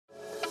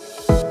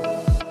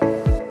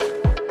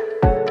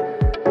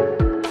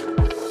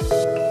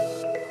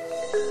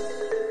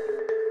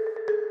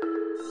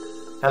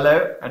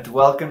Hello and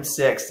welcome to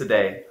CX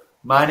Today.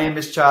 My name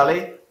is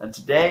Charlie and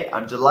today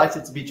I'm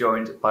delighted to be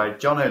joined by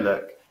Jono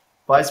Look,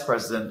 Vice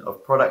President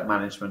of Product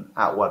Management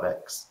at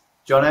WebEx.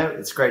 Jono,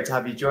 it's great to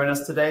have you join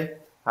us today.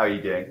 How are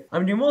you doing?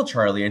 I'm doing well,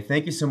 Charlie, and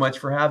thank you so much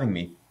for having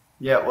me.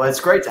 Yeah, well, it's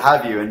great to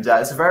have you, and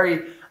it's a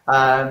very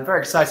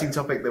exciting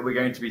topic that we're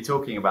going to be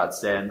talking about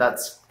today, and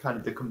that's kind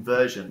of the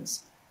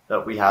conversions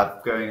that we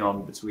have going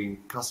on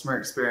between customer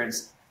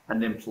experience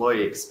and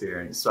employee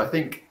experience. So I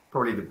think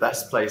probably the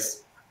best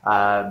place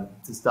to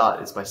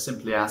start is by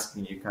simply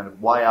asking you kind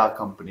of why are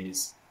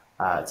companies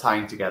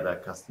tying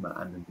together customer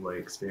and employee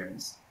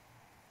experience?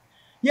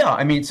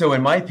 Yeah, so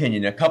in my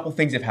opinion, a couple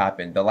things have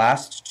happened. The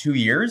last 2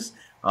 years,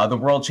 the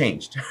world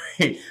changed.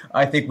 Right?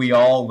 I think we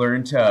all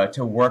learned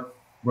to work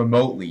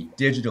remotely,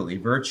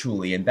 digitally,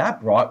 virtually, and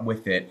that brought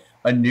with it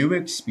a new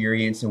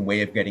experience and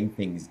way of getting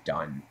things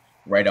done,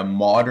 right? A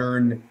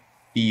modern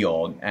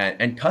field,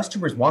 and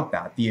customers want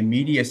that, the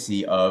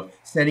immediacy of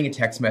sending a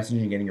text message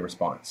and getting a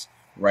response,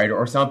 right?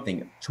 Or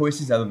something,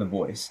 choices out of the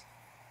voice.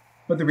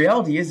 But the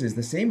reality is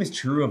the same is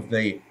true of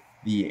the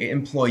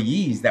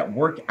employees that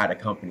work at a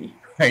company,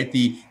 right?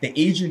 The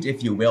agent,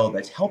 if you will,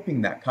 that's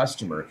helping that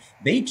customer.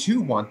 They too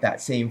want that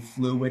same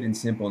fluid and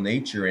simple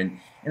nature, and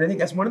I think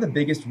that's one of the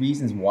biggest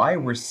reasons why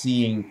we're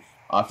seeing,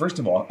 first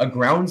of all, a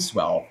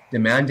groundswell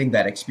demanding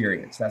that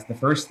experience. That's the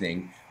first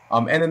thing,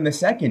 and then the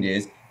second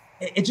is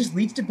it just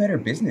leads to better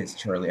business,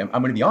 Charlie. I'm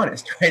going to be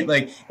honest, right?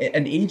 Like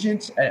an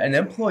agent, an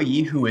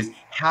employee who is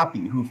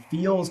happy, who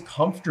feels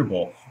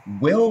comfortable,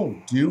 will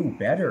do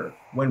better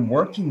when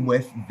working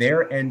with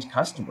their end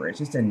customer. It's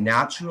just a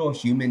natural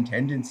human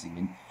tendency.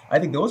 And I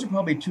think those are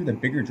probably two of the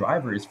bigger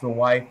drivers for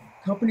why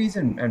companies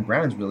and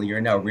brands really are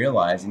now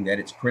realizing that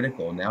it's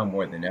critical now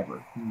more than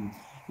ever.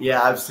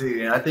 Yeah,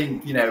 absolutely. And I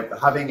think,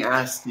 having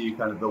asked you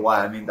kind of the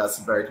why, I mean, that's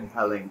a very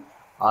compelling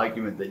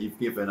argument that you've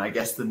given. I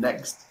guess the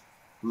next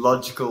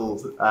logical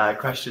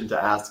question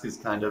to ask is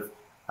kind of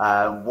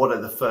what are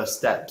the first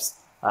steps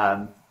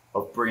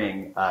of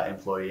bringing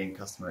employee and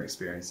customer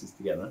experiences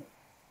together?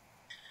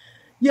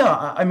 Yeah,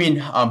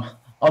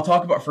 I'll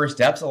talk about first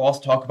steps. I'll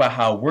also talk about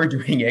how we're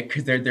doing it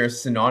because they're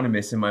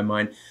synonymous in my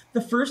mind.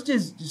 The first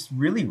is just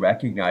really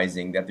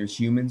recognizing that there's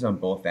humans on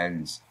both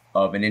ends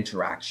of an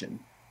interaction,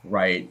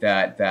 right?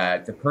 That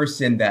the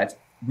person that's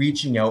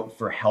reaching out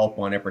for help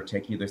on a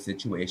particular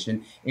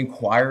situation,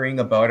 inquiring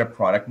about a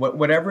product,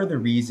 whatever the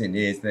reason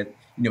is that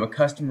a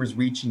customer's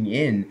reaching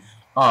in,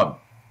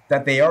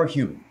 that they are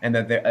human, and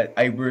that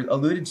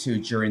alluded to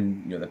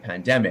during the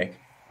pandemic,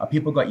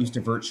 people got used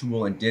to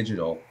virtual and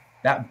digital.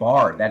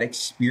 That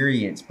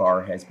experience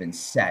bar has been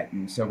set.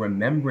 And so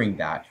remembering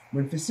that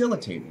when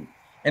facilitating.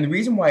 And the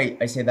reason why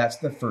I say that's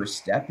the first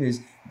step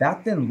is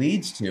that then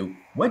leads to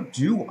what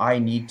do I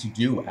need to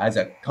do as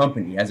a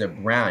company, as a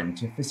brand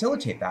to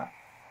facilitate that?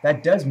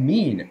 That does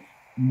mean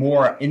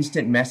more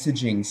instant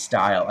messaging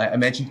style. I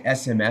mentioned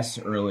SMS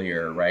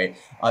earlier, right?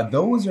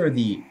 Those are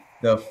the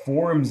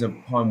forms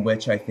upon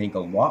which I think a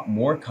lot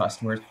more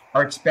customers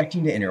are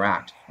expecting to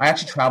interact. I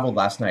actually traveled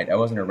last night. I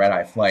was on a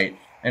red-eye flight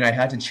and I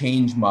had to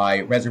change my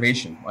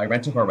reservation, my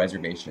rental car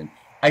reservation.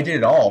 I did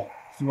it all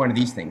through one of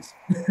these things,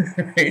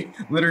 right?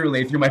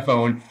 Literally through my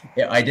phone.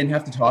 I didn't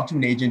have to talk to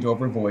an agent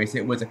over voice.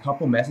 It was a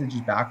couple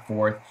messages back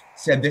forth,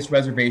 said this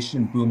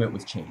reservation, boom, it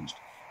was changed.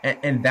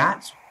 And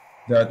that's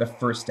the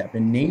first step,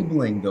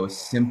 enabling those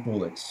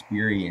simple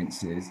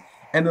experiences.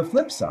 And the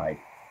flip side,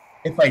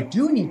 if I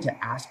do need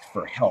to ask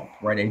for help,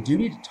 right? I do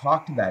need to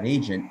talk to that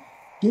agent,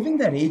 giving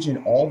that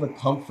agent all the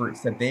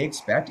comforts that they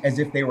expect as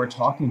if they were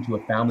talking to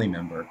a family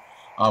member.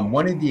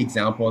 One of the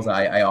examples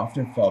I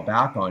often fall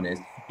back on is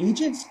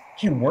agents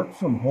can work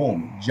from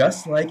home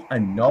just like a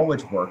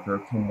knowledge worker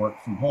can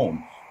work from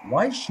home.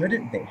 Why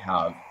shouldn't they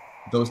have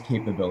those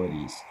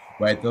capabilities,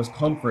 right? Those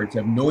comforts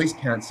of noise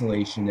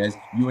cancellation, as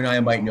you and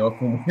I might know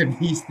from one of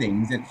these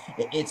things. And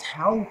it's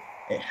how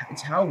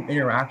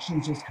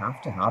interactions just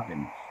have to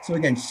happen. So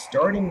again,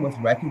 starting with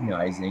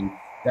recognizing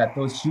that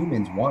those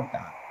humans want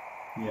that.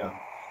 Yeah,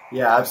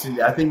 yeah,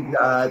 absolutely. I think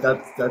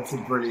that's a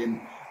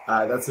brilliant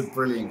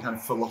kind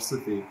of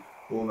philosophy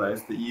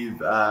almost that you've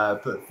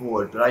put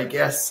forward. But I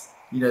guess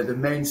the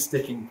main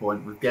sticking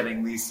point with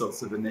getting these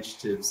sorts of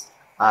initiatives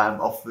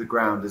off the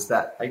ground is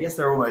that I guess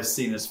they're almost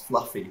seen as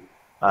fluffy,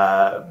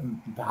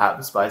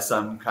 perhaps by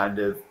some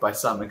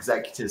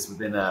executives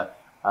within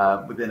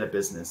a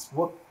business.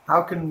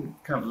 How can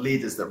kind of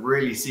leaders that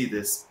really see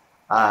this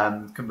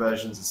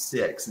conversions of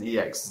CX and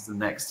EX as the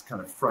next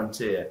kind of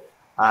frontier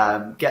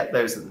get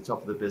those at the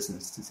top of the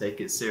business to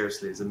take it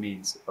seriously as a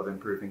means of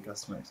improving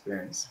customer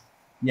experience?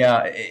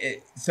 Yeah.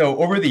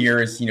 So over the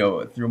years,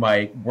 through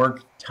my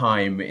work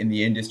time in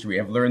the industry,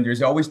 I've learned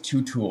there's always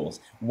two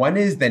tools. One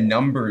is the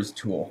numbers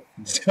tool.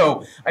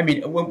 So,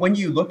 when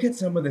you look at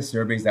some of the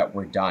surveys that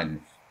were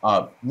done,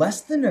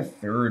 less than a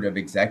third of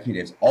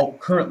executives all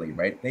currently,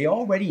 right? They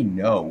already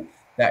know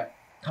that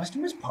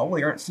customers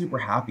probably aren't super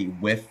happy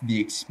with the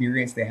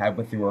experience they have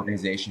with their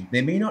organization.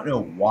 They may not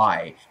know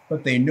why,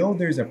 but they know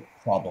there's a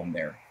problem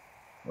there.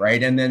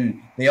 right? And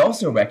then they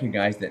also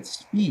recognize that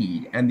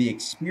speed and the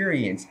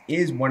experience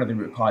is one of the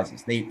root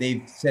causes.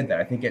 They've said that.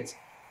 I think it's,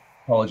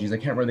 apologies, I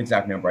can't remember the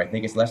exact number. I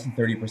think it's less than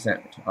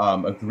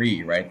 30%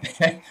 agree,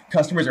 right?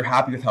 Customers are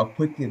happy with how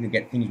quickly they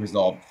get things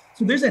resolved.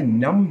 So there's a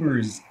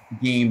numbers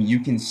game you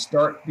can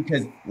start,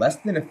 because less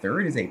than a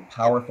third is a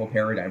powerful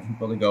paradigm for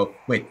people to go,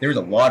 wait, there's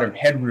a lot of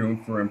headroom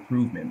for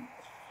improvement.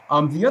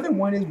 The other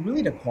one is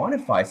really to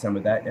quantify some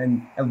of that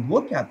and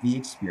look at the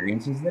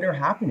experiences that are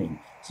happening.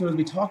 So as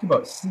we talk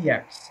about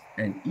CX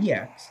and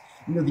EX,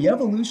 the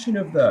evolution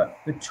of the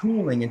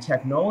tooling and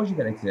technology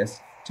that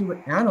exists to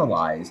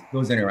analyze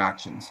those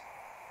interactions,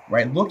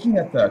 right? Looking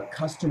at the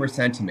customer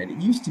sentiment.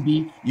 It used to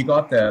be you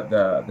got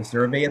the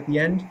survey at the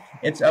end.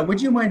 It's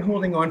would you mind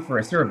holding on for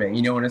a survey?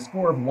 On a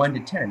score of 1 to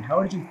 10,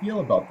 how did you feel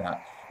about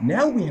that?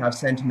 Now we have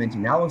sentiment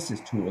analysis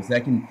tools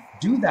that can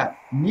do that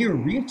near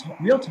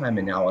real-time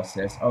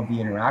analysis of the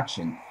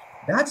interaction.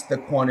 That's the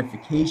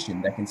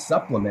quantification that can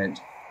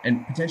supplement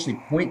and potentially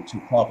point to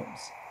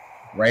problems,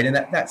 right? And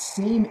that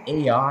same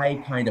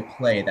AI kind of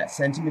play, that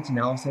sentiment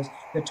analysis,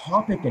 the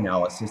topic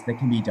analysis that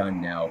can be done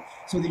now,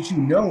 so that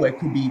it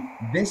could be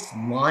this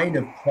line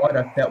of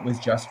product that was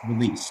just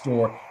released,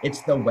 or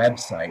it's the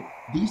website.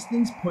 These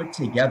things put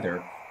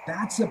together,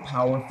 that's a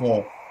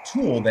powerful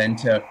tool then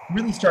to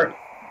really start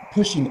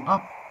pushing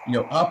up,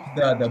 up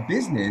the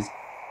business.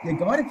 You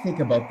got to think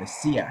about the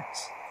CX.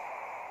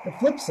 The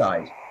flip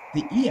side,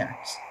 the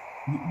EX,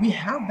 we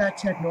have that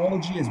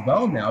technology as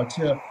well now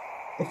to,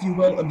 if you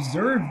will,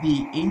 observe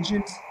the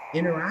agent's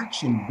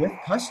interaction with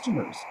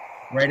customers,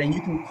 right? And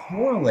you can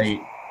correlate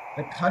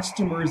the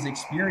customer's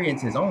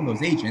experiences on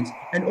those agents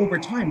and over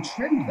time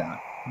trend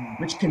that,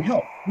 which can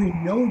help. We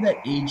know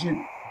that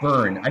agent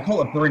burn, I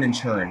call it burn and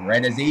churn,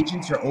 right? As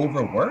agents are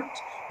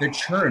overworked, the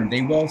churn,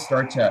 they will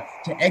start to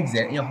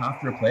exit and you'll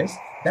have to replace.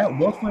 That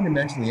will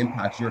fundamentally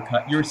impact your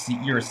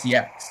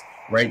CX,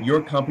 right?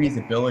 Your company's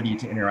ability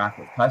to interact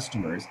with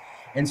customers.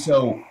 And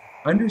so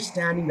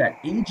understanding that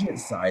agent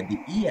side,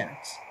 the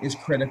EX, is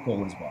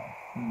critical as well.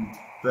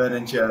 Burn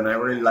and churn. I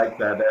really like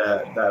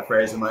that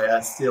phrase. I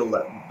might steal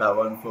that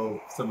one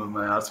for some of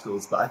my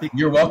articles. But I think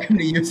you're welcome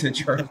to use it,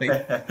 Charlie.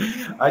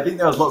 I think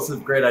there was lots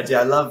of great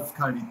ideas. I love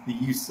kind of the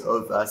use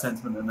of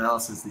sentiment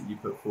analysis that you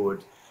put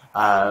forward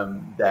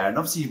there. And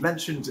obviously, you've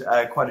mentioned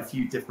quite a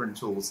few different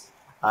tools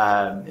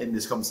in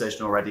this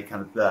conversation already.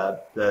 Kind of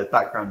the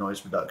background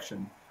noise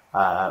reduction.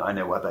 I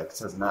know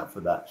WebEx has an app for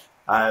that.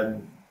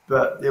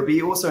 But it'll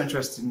be also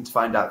interesting to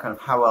find out kind of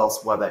how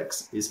else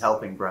WebEx is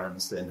helping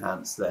brands to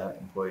enhance their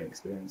employee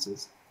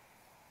experiences.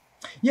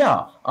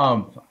 Yeah,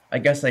 I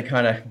guess I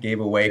kind of gave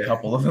away a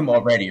couple of them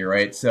already,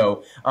 right?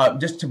 So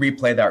just to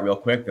replay that real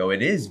quick, though,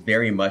 it is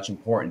very much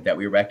important that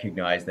we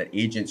recognize that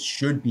agents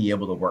should be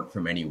able to work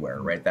from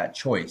anywhere, right? That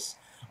choice.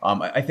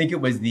 I think it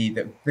was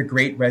the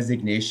Great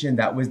Resignation.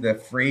 That was the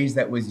phrase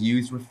that was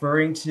used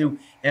referring to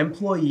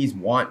employees'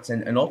 wants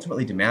and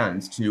ultimately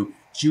demands to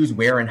choose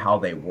where and how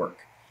they work.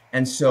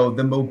 And so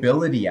the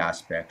mobility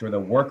aspect or the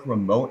work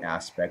remote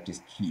aspect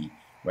is key,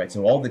 right?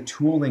 So all the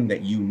tooling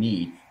that you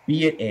need,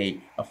 be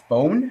it a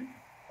phone,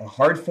 a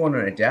hard phone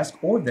on a desk,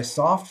 or the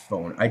soft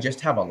phone. I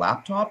just have a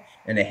laptop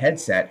and a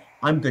headset,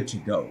 I'm good to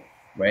go,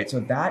 right? So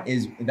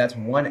that's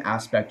one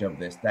aspect of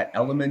this, that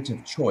element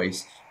of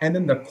choice, and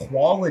then the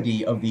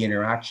quality of the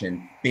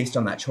interaction based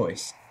on that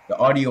choice, the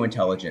audio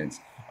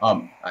intelligence.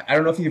 I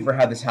don't know if you've ever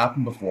had this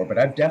happen before, but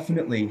I've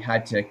definitely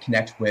had to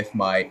connect with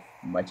my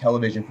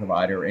television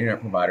provider or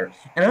internet provider,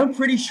 and I'm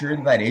pretty sure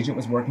that agent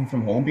was working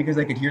from home because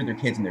I could hear their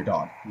kids and their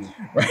dog,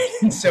 right?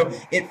 And so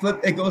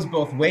it goes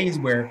both ways,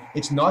 where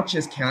it's not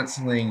just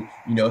canceling,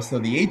 so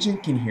the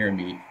agent can hear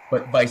me,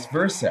 but vice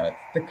versa.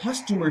 The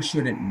customer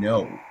shouldn't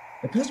know.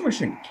 The customer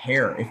shouldn't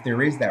care if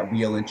there is that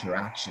real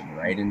interaction,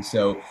 right? And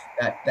so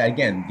that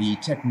again, the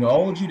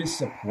technology to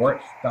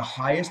support the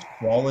highest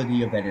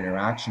quality of that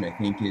interaction, I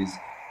think, is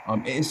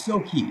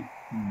so key.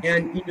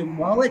 And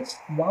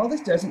while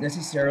this doesn't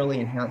necessarily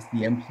enhance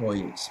the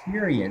employee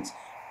experience,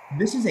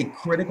 this is a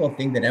critical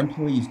thing that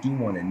employees do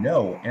want to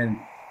know, and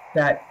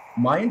that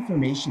my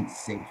information's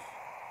safe,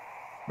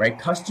 right?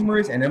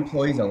 Customers and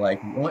employees alike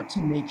want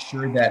to make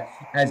sure that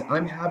as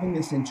I'm having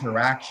this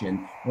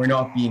interaction, we're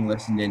not being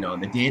listened in on.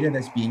 The data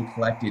that's being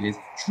collected is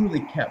truly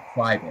kept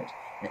private.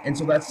 And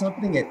so that's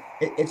something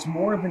it's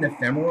more of an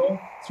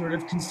ephemeral sort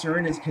of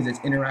concern, is because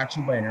it's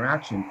interaction by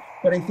interaction.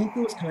 But I think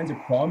those kinds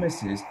of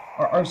promises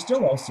are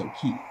still also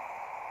key.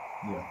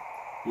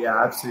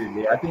 Yeah,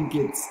 absolutely. I think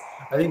it's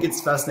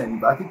fascinating.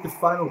 But I think the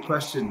final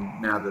question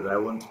now that I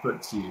want to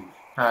put to you,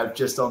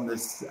 just on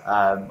this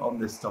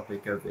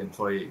topic of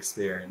employee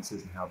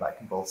experiences and how that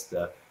can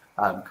bolster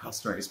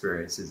customer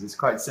experiences, is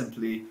quite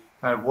simply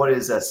kind of what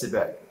is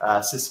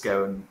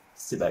Cisco and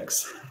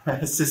Cibex,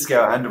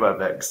 Cisco and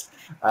WebEx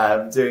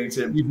doing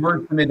to... We've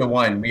merged them into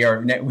one.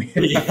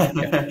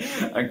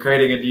 I'm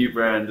creating a new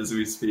brand as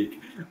we speak.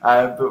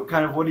 But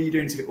kind of what are you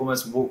doing to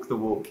almost walk the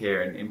walk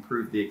here and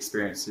improve the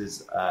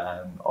experiences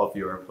of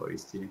your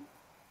employees too?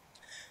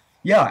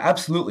 Yeah,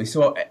 absolutely.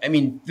 So, I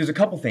mean, there's a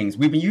couple things.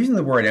 We've been using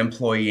the word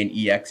employee and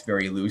EX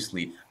very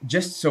loosely,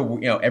 just so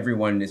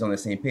everyone is on the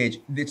same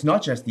page. It's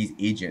not just these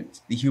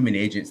agents, the human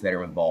agents that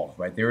are involved,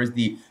 right? There is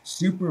the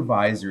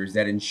supervisors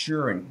that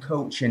ensure and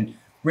coach and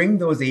bring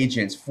those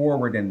agents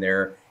forward in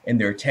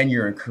their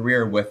tenure and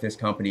career with this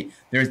company.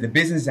 There's the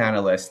business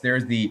analyst.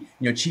 There's the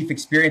chief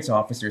experience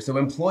officer. So,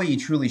 employee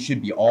truly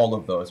should be all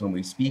of those when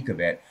we speak of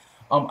it.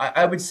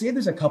 I would say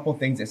there's a couple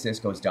things that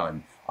Cisco's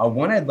done.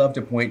 One I'd love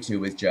to point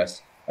to is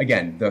just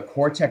again, the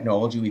core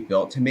technology we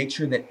built to make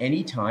sure that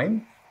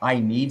anytime I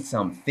need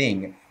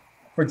something,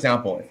 for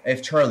example,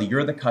 if Charlie,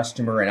 you're the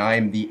customer and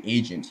I'm the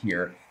agent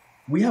here,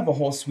 we have a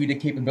whole suite of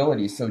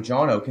capabilities. So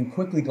Jono can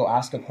quickly go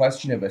ask a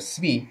question of a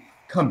SME,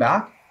 come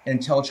back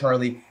and tell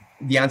Charlie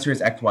the answer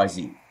is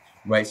XYZ,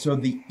 right? So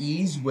the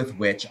ease with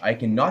which I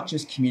can not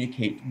just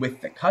communicate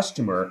with the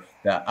customer,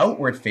 the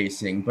outward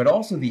facing, but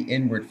also the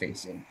inward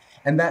facing.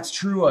 And that's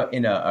true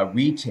in a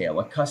retail,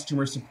 a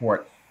customer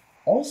support,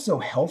 also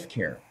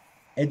healthcare,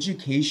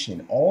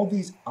 education, all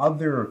these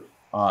other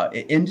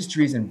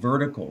industries and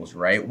verticals,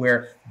 right,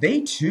 where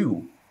they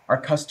too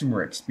are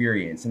customer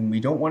experience. And we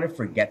don't want to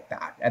forget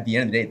that. At the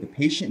end of the day, the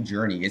patient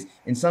journey is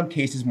in some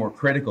cases more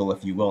critical,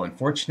 if you will,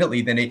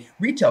 unfortunately, than a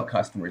retail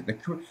customer,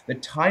 the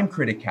time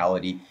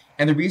criticality.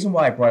 And the reason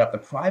why I brought up the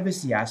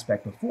privacy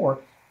aspect before,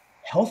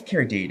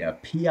 healthcare data,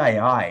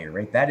 PII,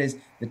 right, that is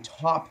the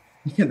top,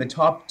 the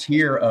top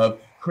tier of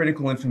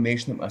critical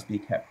information that must be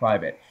kept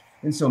private.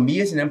 And so me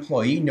as an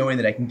employee, knowing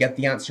that I can get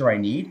the answer I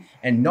need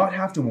and not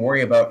have to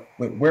worry about,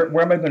 wait, where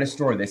am I going to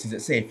store this? Is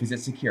it safe? Is it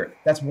secure?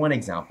 That's one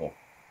example.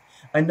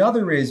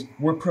 Another is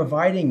we're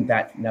providing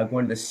that, now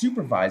going to the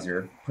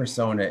supervisor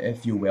persona,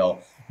 if you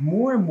will,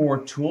 more and more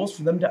tools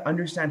for them to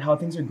understand how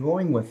things are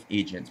going with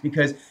agents.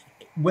 Because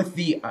with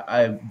the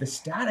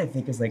stat, I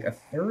think, is like a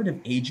third of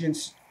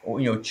agents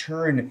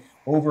churn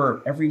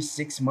over every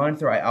 6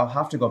 months, or I'll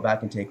have to go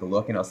back and take a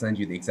look and I'll send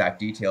you the exact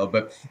detail,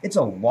 but it's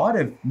a lot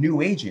of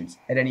new agents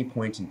at any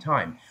point in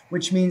time,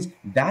 which means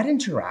that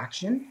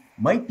interaction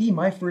might be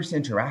my first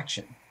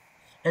interaction.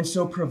 And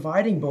so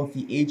providing both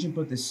the agent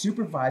but the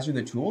supervisor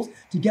the tools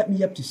to get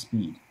me up to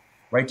speed,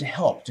 right, to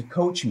help, to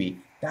coach me,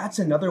 that's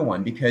another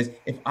one, because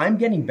if I'm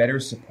getting better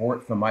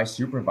support from my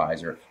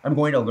supervisor, I'm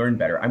going to learn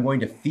better. I'm going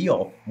to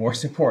feel more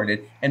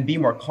supported and be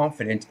more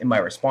confident in my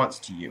response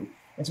to you.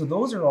 And so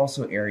those are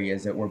also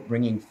areas that we're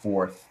bringing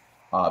forth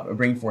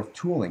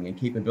tooling and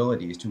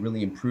capabilities to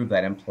really improve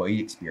that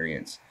employee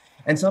experience.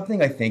 And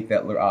something I think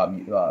that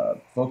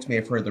folks may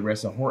have heard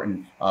Larissa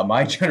Horton,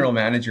 my general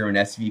manager and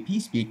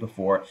SVP, speak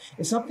before,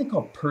 is something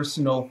called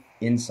personal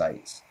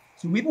insights.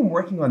 So we've been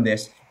working on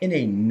this in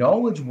a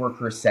knowledge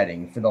worker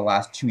setting for the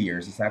last 2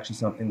 years. It's actually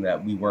something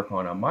that we work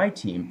on my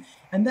team.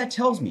 And that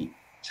tells me,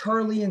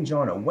 Charlie and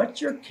Jono, what's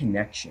your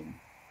connection?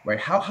 Right?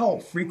 How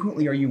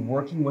frequently are you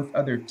working with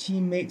other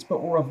teammates?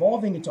 But we're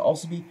evolving it to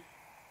also be,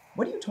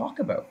 what do you talk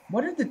about?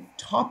 What are the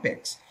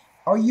topics?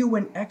 Are you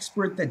an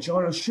expert that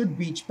Jono should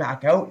reach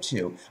back out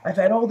to? I've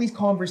had all these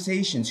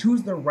conversations.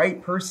 Who's the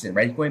right person,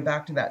 right? Going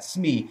back to that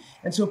SME.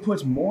 And so it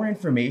puts more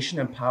information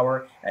and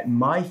power at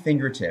my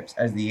fingertips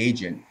as the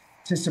agent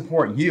to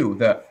support you,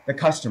 the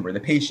customer, the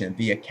patient,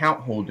 the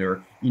account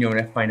holder, in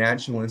a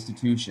financial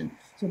institution.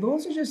 So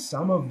those are just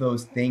some of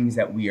those things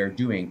that we are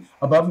doing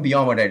above and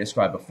beyond what I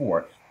described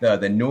before,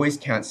 the noise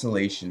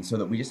cancellation, so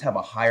that we just have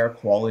a higher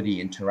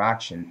quality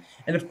interaction.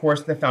 And of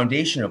course, the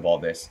foundation of all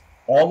this,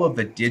 all of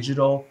the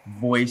digital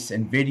voice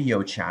and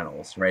video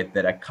channels, right,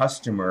 that a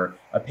customer,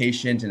 a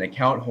patient, an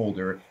account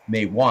holder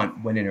may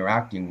want when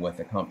interacting with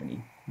a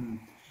company.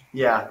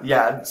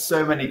 Yeah,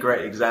 so many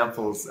great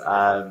examples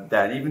there,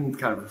 and even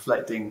kind of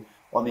reflecting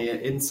on the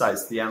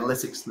insights, the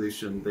analytics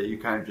solution that you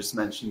kind of just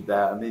mentioned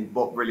there. I mean,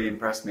 what really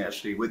impressed me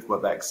actually with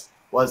WebEx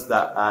was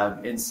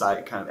that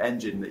insight kind of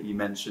engine that you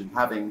mentioned,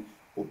 having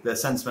the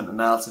sentiment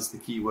analysis, the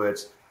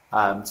keywords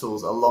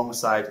tools,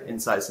 alongside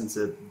insights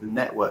into the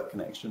network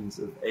connections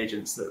of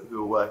agents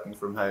who are working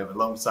from home,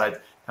 alongside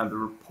kind of the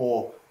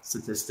rapport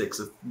statistics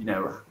of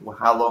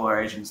how long are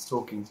agents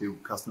talking to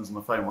customers on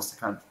the phone, what's the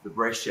kind of the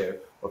ratio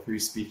of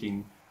who's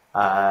speaking.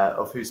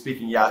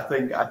 Yeah,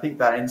 I think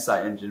that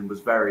insight engine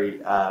was very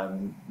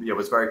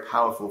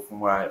powerful from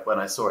when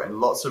I saw it, and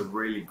lots of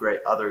really great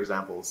other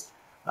examples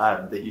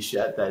that you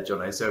shared there,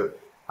 Jono. So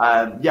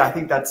I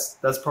think that's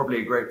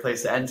probably a great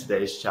place to end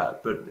today's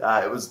chat.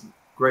 But it was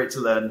great to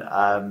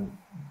learn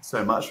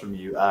so much from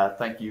you.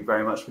 Thank you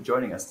very much for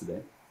joining us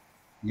today.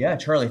 Yeah,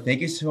 Charlie, thank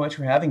you so much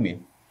for having me.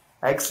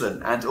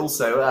 Excellent. And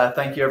also,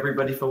 thank you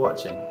everybody for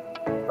watching.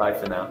 Bye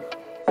for now.